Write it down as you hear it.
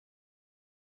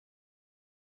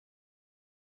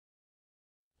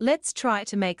Let's try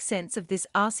to make sense of this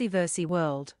arsey-versey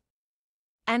world.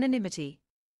 Anonymity.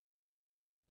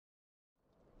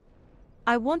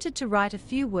 I wanted to write a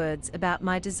few words about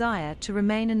my desire to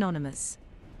remain anonymous.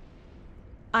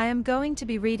 I am going to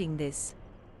be reading this,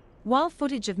 while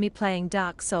footage of me playing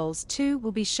Dark Souls 2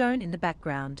 will be shown in the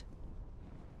background.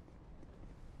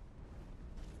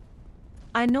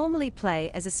 I normally play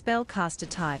as a spellcaster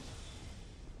type,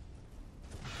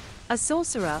 a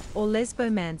sorcerer or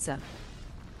lesbomancer.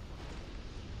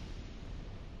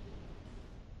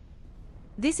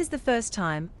 This is the first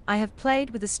time I have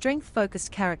played with a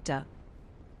strength-focused character.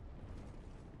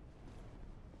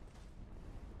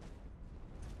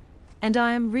 And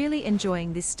I am really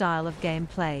enjoying this style of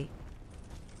gameplay.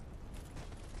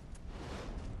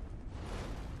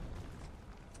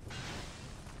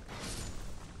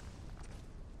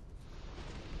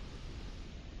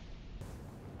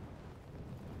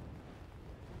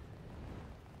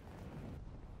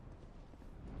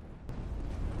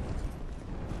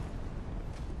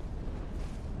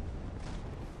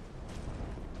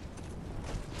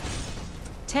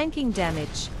 Tanking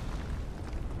damage.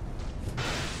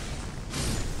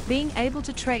 Being able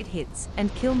to trade hits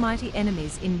and kill mighty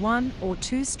enemies in 1 or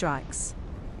 2 strikes.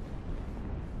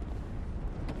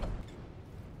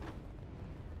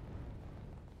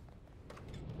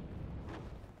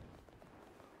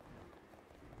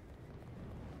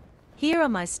 Here are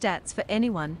my stats for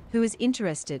anyone who is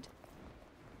interested.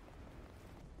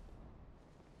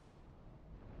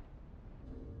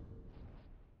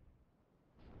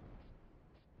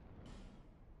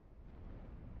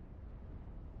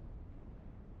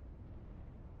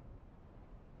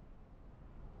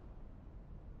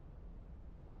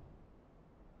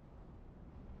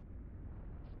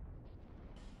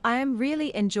 I am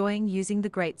really enjoying using the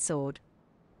greatsword.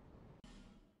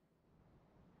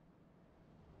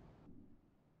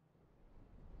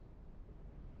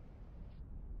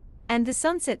 And the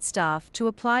sunset staff to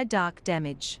apply dark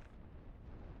damage.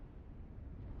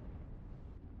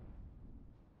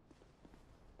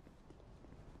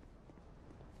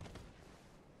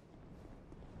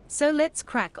 So let's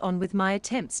crack on with my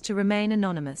attempts to remain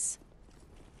anonymous.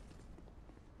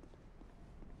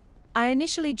 I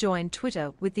initially joined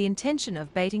Twitter with the intention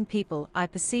of baiting people I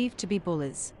perceived to be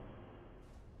bullies.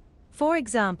 For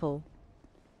example,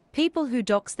 people who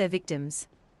dox their victims.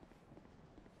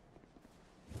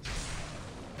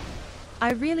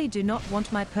 I really do not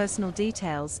want my personal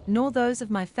details nor those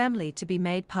of my family to be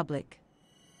made public.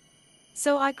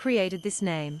 So I created this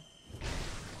name.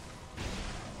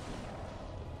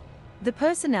 The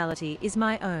personality is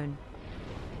my own.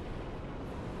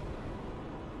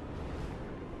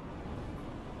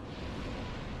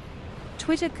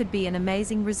 Twitter could be an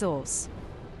amazing resource.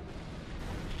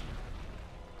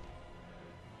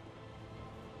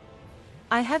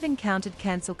 I have encountered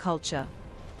cancel culture.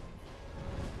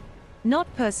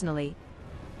 Not personally,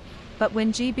 but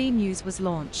when GB News was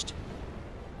launched.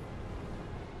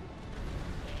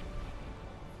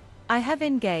 I have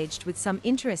engaged with some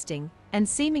interesting and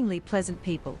seemingly pleasant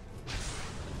people.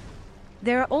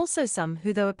 There are also some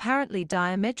who, though apparently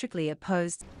diametrically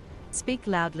opposed, speak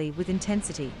loudly with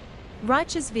intensity,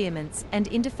 righteous vehemence and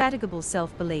indefatigable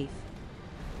self-belief.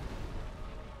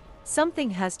 Something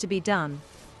has to be done.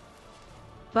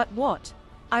 But what?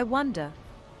 I wonder.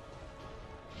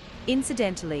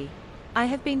 Incidentally, I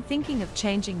have been thinking of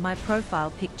changing my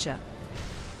profile picture.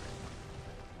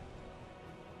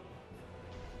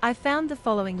 I found the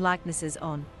following likenesses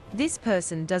on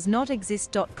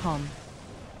thispersondoesnotexist.com.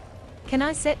 Can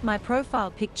I set my profile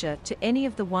picture to any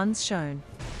of the ones shown?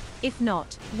 If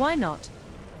not, why not?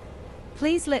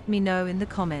 Please let me know in the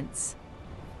comments.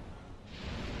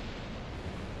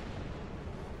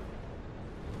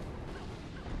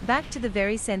 Back to the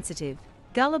very sensitive,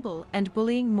 gullible and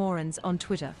bullying morons on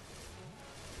Twitter.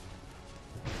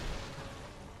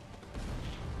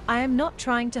 I am not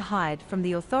trying to hide from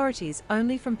the authorities,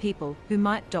 only from people who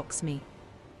might dox me.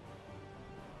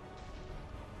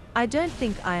 I don't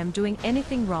think I am doing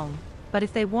anything wrong, but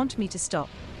if they want me to stop,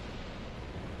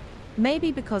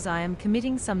 maybe because I am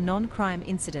committing some non-crime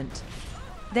incident,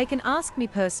 they can ask me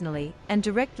personally and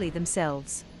directly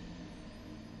themselves.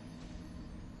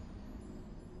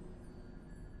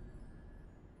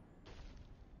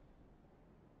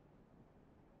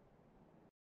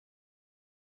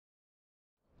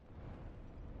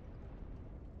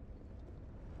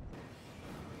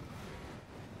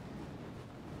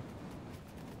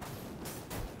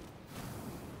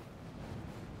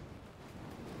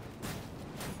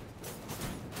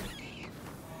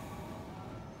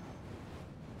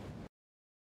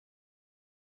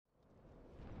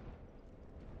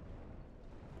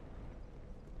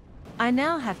 I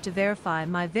now have to verify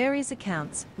my various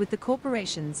accounts with the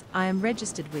corporations I am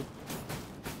registered with.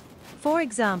 For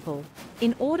example,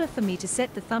 in order for me to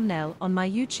set the thumbnail on my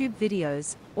YouTube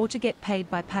videos or to get paid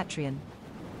by Patreon,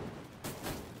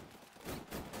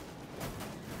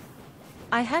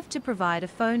 I have to provide a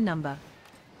phone number.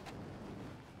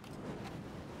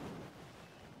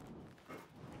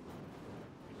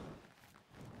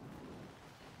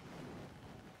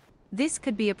 This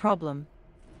could be a problem.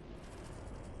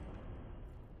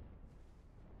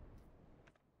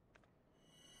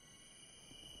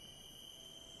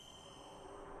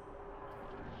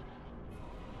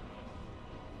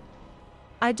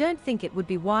 I don't think it would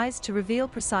be wise to reveal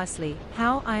precisely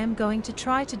how I am going to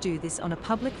try to do this on a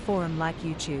public forum like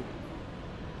YouTube.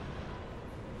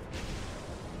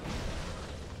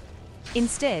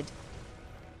 Instead,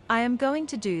 I am going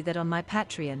to do that on my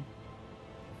Patreon.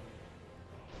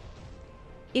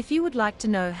 If you would like to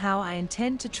know how I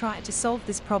intend to try to solve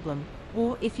this problem,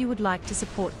 or if you would like to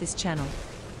support this channel,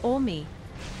 or me,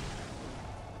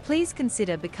 please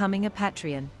consider becoming a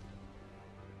Patreon.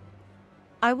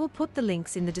 I will put the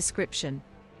links in the description.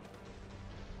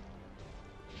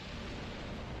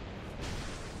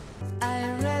 I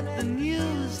read the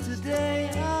news today,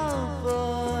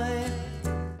 oh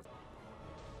boy.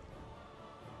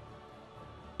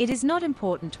 It is not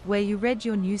important where you read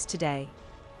your news today,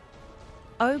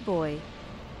 oh boy,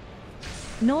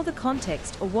 nor the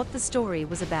context or what the story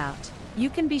was about. You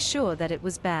can be sure that it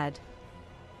was bad.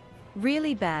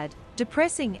 Really bad,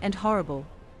 depressing and horrible.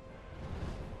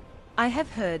 I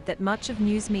have heard that much of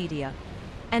news media,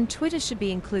 and Twitter should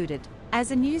be included,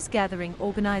 as a news-gathering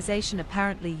organization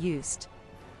apparently used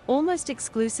almost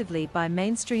exclusively by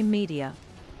mainstream media,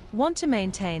 want to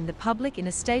maintain the public in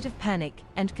a state of panic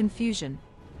and confusion.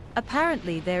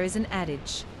 Apparently there is an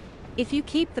adage: if you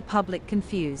keep the public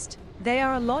confused, they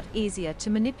are a lot easier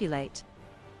to manipulate.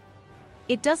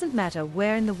 It doesn't matter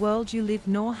where in the world you live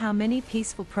nor how many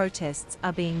peaceful protests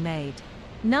are being made.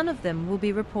 None of them will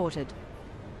be reported.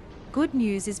 Good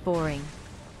news is boring.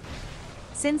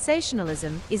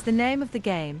 Sensationalism is the name of the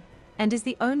game, and is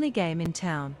the only game in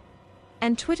town.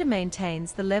 And Twitter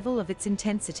maintains the level of its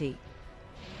intensity.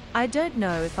 I don't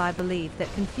know if I believe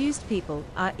that confused people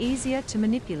are easier to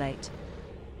manipulate.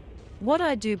 What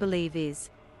I do believe is,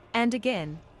 and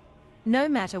again, no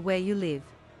matter where you live,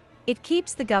 it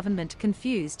keeps the government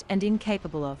confused and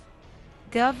incapable of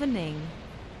governing.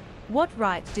 What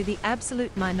right do the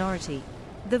absolute minority,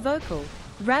 the vocal,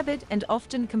 rabid and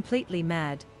often completely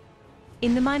mad,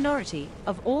 in the minority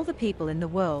of all the people in the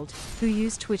world who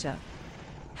use Twitter,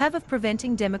 have of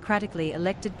preventing democratically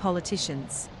elected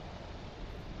politicians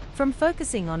from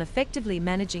focusing on effectively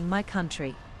managing my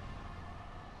country?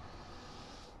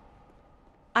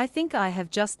 I think I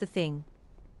have just the thing.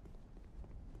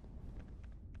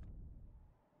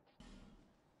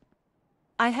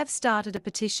 I have started a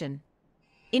petition.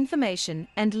 Information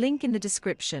and link in the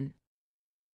description.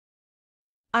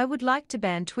 I would like to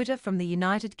ban Twitter from the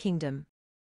United Kingdom.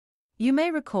 You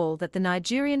may recall that the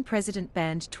Nigerian president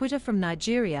banned Twitter from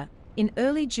Nigeria in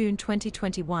early June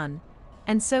 2021,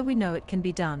 and so we know it can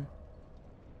be done.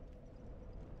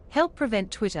 Help prevent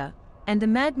Twitter and the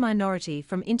mad minority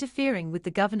from interfering with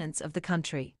the governance of the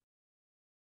country.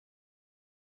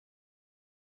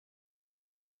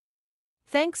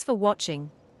 Thanks for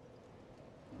watching.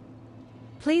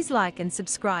 Please like and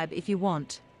subscribe if you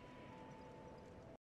want.